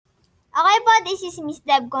Okay po, this is Miss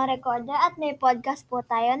Deb kong recorder at may podcast po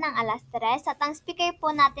tayo ng alas 3 at ang speaker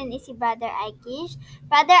po natin is si Brother Ikkesh.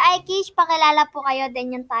 Brother Ikkesh, pakilala po kayo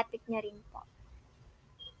din yung topic nyo rin po.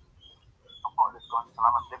 Opo, Lipcon.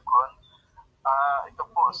 Salamat, Lipcon. Ito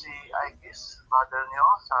po si Ikes, brother nyo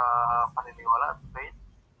sa paniniwala at faith.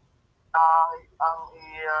 Ang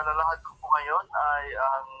ilalahad ko po ngayon ay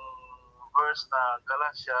ang verse na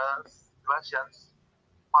Galatians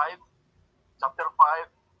 5, chapter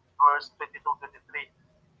 5, verse 22-23.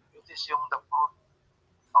 It is yung the fruit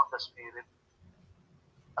of the Spirit.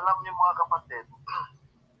 Alam niyo mga kapatid,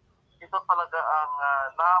 ito talaga ang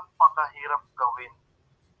napakahirap gawin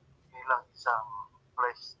bilang isang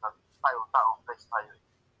flesh na taong flesh tayo.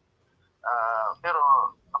 Pero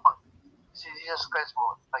kapag si Jesus Christ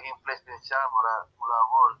mo, naging flesh din siya mula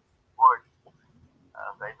word.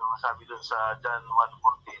 Gaya nung sabi dun sa John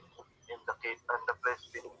 1:14, in the flesh and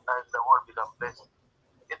the word become flesh.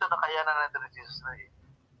 Ito nakayanan natin ni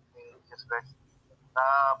Jesus Christ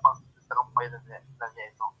na pagtagumpay na niya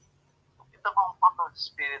ito. Ito pong fruit of the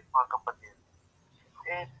Spirit, mga kapatid.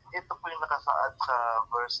 Ito po yung nakasaad sa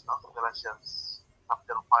verse ng Galatians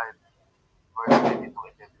chapter 5, verse 22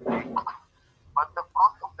 and 23. But the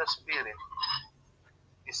fruit of the Spirit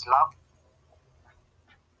is love,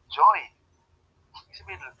 joy. Ibig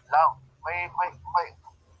sabihin, love. May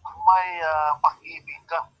pag-ibig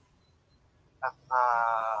ka. At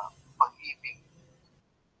pag-ibig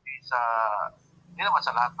sa, hindi naman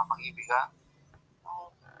sa lahat ng pag-ibig ha.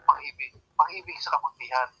 Pag-ibig sa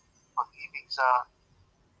kabutihan. Pag-ibig sa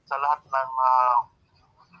lahat ng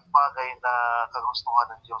bagay na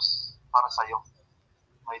kagustuhan ng Diyos para sa iyo.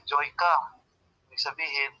 May joy ka. Ibig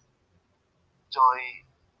sabihin, joy,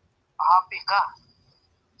 happy ka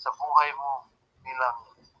sa buhay mo bilang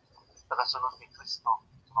tagasunod ni Kristo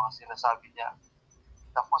sa mga sinasabi niya.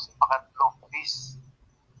 Tapos pangatlo, peace.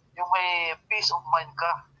 Yung may peace of mind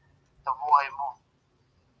ka sa buhay mo.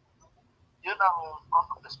 Yun ang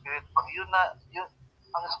fruit of the Spirit. Pag yun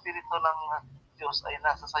ang Espiritu ng Diyos ay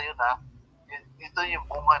nasa sayo na, ito yung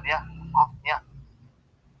bunga niya, fruit niya.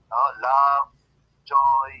 Love,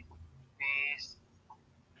 joy, peace,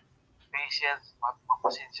 patience,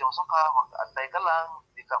 magpasensyoso ka, mag-antay ka lang,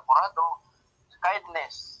 hindi ka kurado,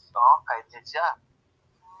 kindness, kindness siya.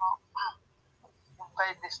 Yung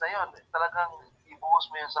kindness na yun, talagang ibuhos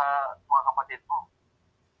mo yun sa mga kapatid mo.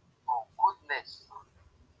 Goodness,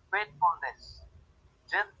 faithfulness,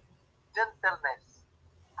 gentleness,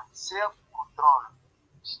 self-control.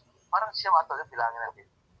 Parang siya yung bilangin natin.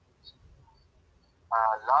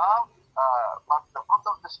 Love, but the fruit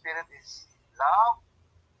of the Spirit is love,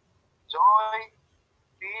 joy,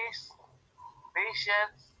 peace,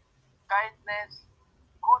 patience, kindness,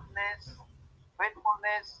 goodness,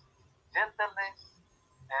 faithfulness, gentleness,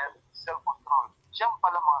 and self-control. Siyang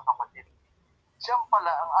pala mga kapatid. Siyang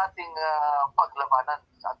pala ang ating paglabanan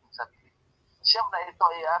sa ating sarili. Siyang na ito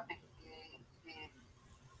ay ating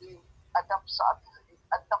i-adapt sa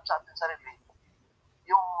ating sarili.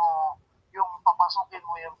 Yung papasukin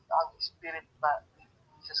mo ang Spirit na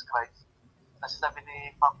Jesus Christ na sinabi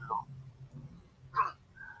ni Pablo,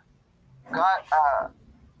 God,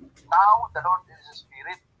 now the Lord is the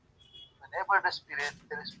Spirit. Whenever the Spirit,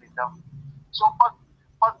 there is freedom. So pag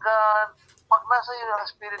nasa iyo ang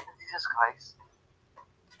Spirit ni Jesus Christ,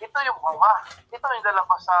 ito yung bunga. Ito yung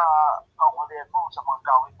lalabas sa kaulian mo, sa mga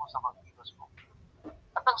gawin mo, sa mga kilos mo.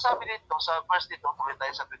 At ang sabi dito, sa verse dito, tuloy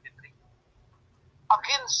tayo sa 23,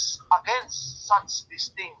 against such these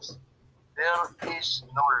things, there is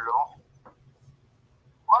no law.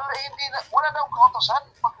 Wala daw kautosan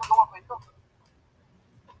pag nagawa mo ito.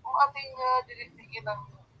 Kung ating dinidigin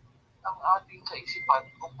ang ating kaisipan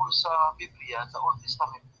tungkol sa Biblia, sa Old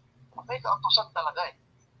Testament, may kautosan talaga eh.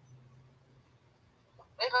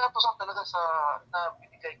 May kautosan talaga na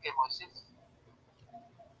binigay kay Moses.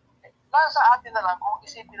 Nasa atin na lang kung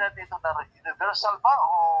isipin natin ito na universal ba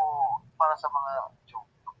o para sa mga Jew,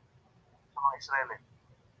 sa mga Israeli.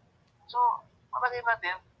 So, malagay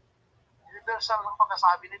natin, universal ang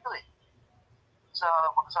pagkasabi nito eh. Sa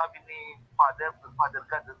pagkasabi ni Father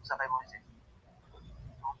God sa kay Moses.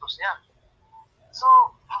 Utos niya. So,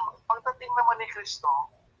 pagdating naman ni Kristo,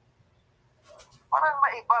 parang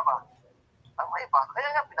maiba ba? Ang maiba.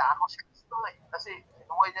 Kaya nga, pinahako si Kristo eh. Kasi,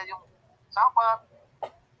 sinuway niya yung Sabat,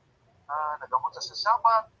 nagamot sa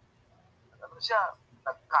Sabat, ano siya,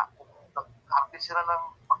 nagharvest sila ng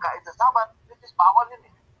pagkain sa Sabat, which is bawal yun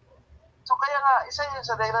eh. So, kaya nga, isa yun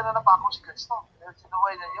sa dahilan na napako si Kristo.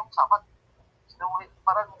 Sinuway niya yung Sabat.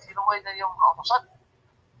 Parang sinuway niya yung kautosan.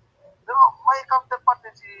 Pero may counterpart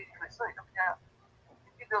din si Kristo eh. Kaya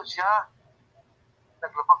hindi daw siya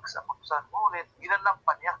naglabag sa kautosan. Ngunit ginanap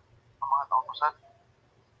pa niya ang kautusan.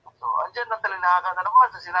 So, andyan na talinaga na naman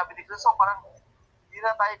sa sinabi ni Kristo, parang hindi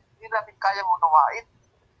natin kayang unawain.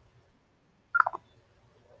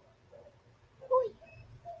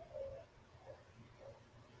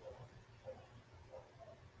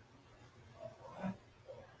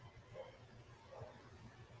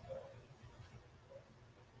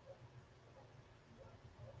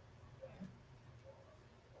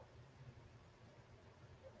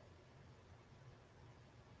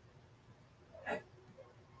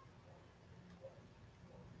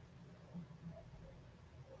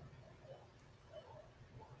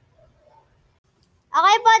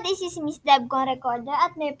 Okay po, this is Miss Deb kong recorder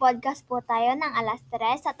at may podcast po tayo ng alas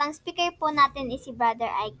 3 at ang speaker po natin is si Brother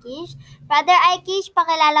Ikkesh. Brother Ikkesh,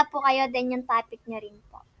 pakilala po kayo din yung topic nyo rin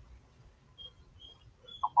po.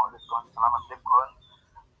 Opo, Lekon. Salamat, Lekon.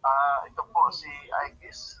 Ito po si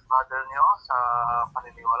Ikkesh, brother nyo sa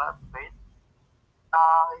paniniwala at faith.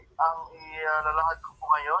 Ang ilalahad ko po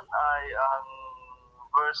ngayon ay ang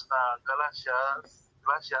verse na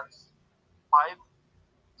Galatians 5,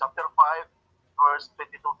 chapter 5, verse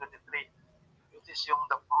 22-23, which is yung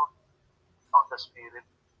the fruit of the Spirit.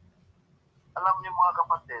 Alam niyo mga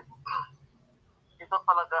kapatid, ito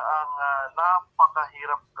talaga ang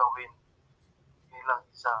napakahirap gawin bilang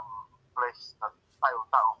isang flesh na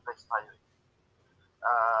taong flesh tayo.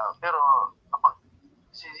 Pero kapag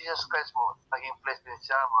si Jesus Christ mo, naging flesh din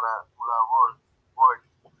siya mula word.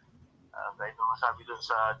 Gaya nung sabi dun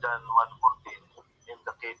sa John 1:14, in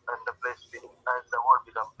the flesh and the word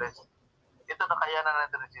become flesh. Ito nakayanan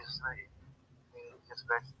natin ni Jesus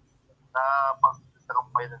Christ na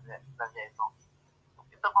pagtagumpay na niya ito.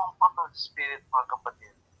 Ito pong fruit of the Spirit, mga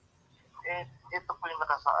kapatid. Ito po yung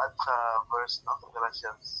nakasaad sa verse ng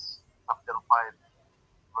Galatians chapter 5,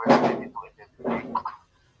 verse 22 and 23.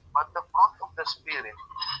 But the fruit of the Spirit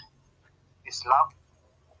is love,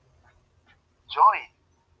 joy.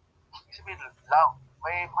 Ibig sabihin, love.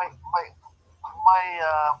 May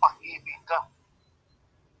pag-ibig ka.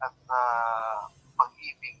 At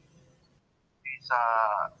pag-ibig sa,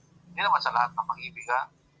 hindi naman sa lahat ng pag-ibig ha.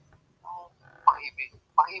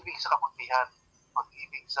 Pag-ibig sa kabutihan.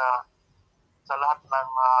 Pag-ibig sa lahat ng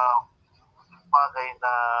bagay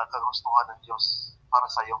na kagustuhan ng Diyos para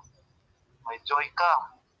sa iyo. May joy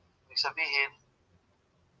ka. Ibig sabihin,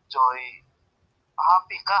 joy,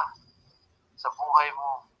 happy ka sa buhay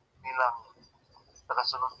mo bilang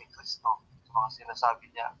tagasunod ni Kristo sa mga sinasabi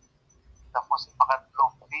niya. Tapos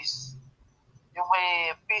ipakatlo, peace. Yung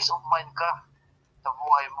may peace of mind ka sa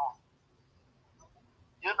buhay mo.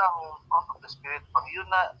 Yun ang fruit of the Spirit. Pag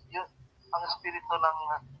ang Espiritu ng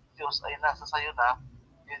Diyos ay nasa sayo na,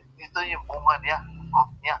 ito yung bunga niya,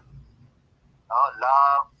 fruit niya.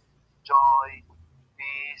 Love, joy,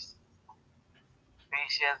 peace,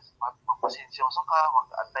 patience, magpasensyoso ka,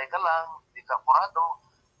 mag-antay ka lang, hindi ka kurado,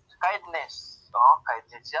 kindness,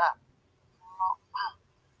 kindness siya.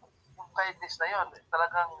 Yung kindness na yun,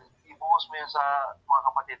 talagang ibuhos mo yun sa mga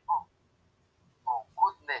kapatid mo.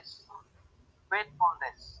 Goodness,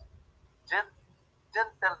 faithfulness,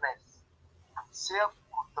 gentleness,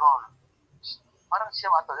 self-control. Parang siya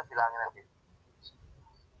yung bilangin natin.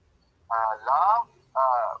 Love,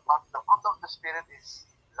 but the fruit of the Spirit is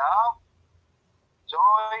love,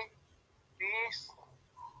 joy, peace,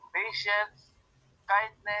 patience,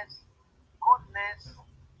 kindness, goodness,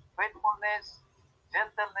 faithfulness,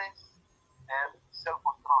 gentleness, and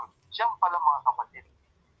self-control. Siyang pala mga kapatid.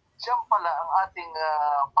 Siyang pala ang ating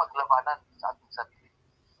paglabanan sa ating sarili.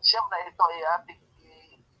 Siyang na ito ay ating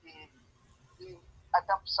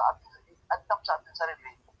i-adapt sa ating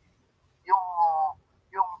sarili.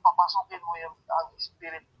 Yung papasukin mo ang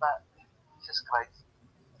Spirit na Jesus Christ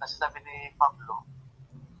na sinabi ni Pablo,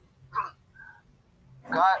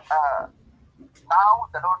 God, now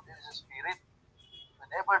the Lord is the Spirit.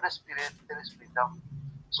 Whenever the Spirit, there is freedom.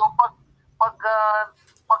 So pag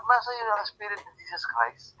nasa iyo ang Spirit ni Jesus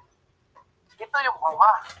Christ, ito yung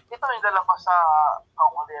bunga. Ito yung lalabas sa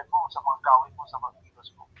kaugalian mo, sa mga gawin mo, sa mga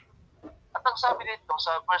kilos mo. At ang sabi dito,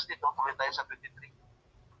 sa verse dito, tuloy tayo sa 23,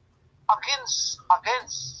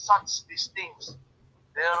 against such these things,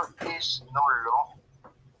 there is no law.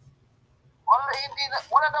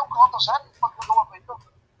 Wala daw kautosan pag nagawa mo ito.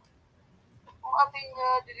 Kung ating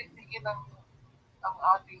dinidigin ang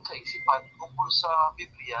ating kaisipan tungkol sa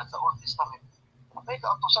Biblia, sa Old Testament, may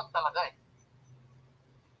kautosan talaga eh.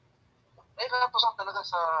 May kautosan talaga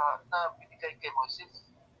na binigay kay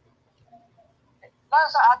Moses.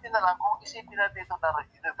 Nasa atin na lang kung isipin natin ito na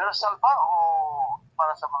universal ba o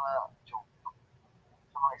para sa mga Jew,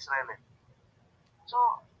 sa mga Israeli. So,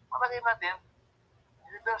 malagay natin,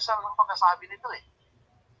 universal ng pagkasabi nito eh.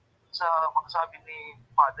 sa pagsabi ni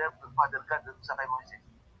Father God dun sa kay Moises.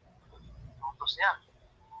 Utos niya.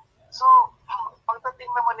 So, pagdating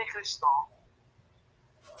naman ni Kristo,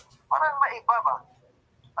 parang maiba ba?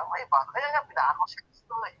 Ang maiba. Kaya nga pinaano si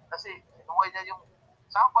Kristo eh. Kasi sinuway niya yung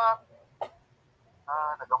Sabat,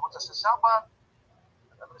 nagamot sa Sabat,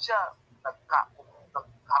 ano siya,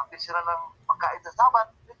 nagka-harvest sila ng pagkain sa Sabat,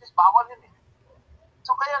 which is bawal yun eh.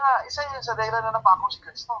 So kaya nga, isa yun sa dahilan na napako si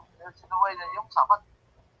Kristo. Dahil sinuway niya yung Sabat.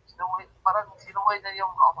 Parang sinuway niya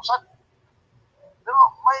yung kautosan. Pero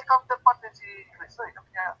may counterpart din si Kristo eh.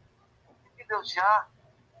 Sabi niya, hindi daw siya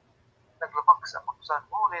naglabag sa kautosan.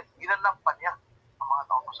 Ngunit, ginanlampan niya ang mga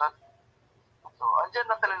kautosan. So, andyan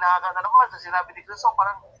na talinaga na naman sa sinabi ni Kristo,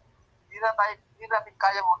 parang hindi natin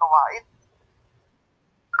kayang unawain.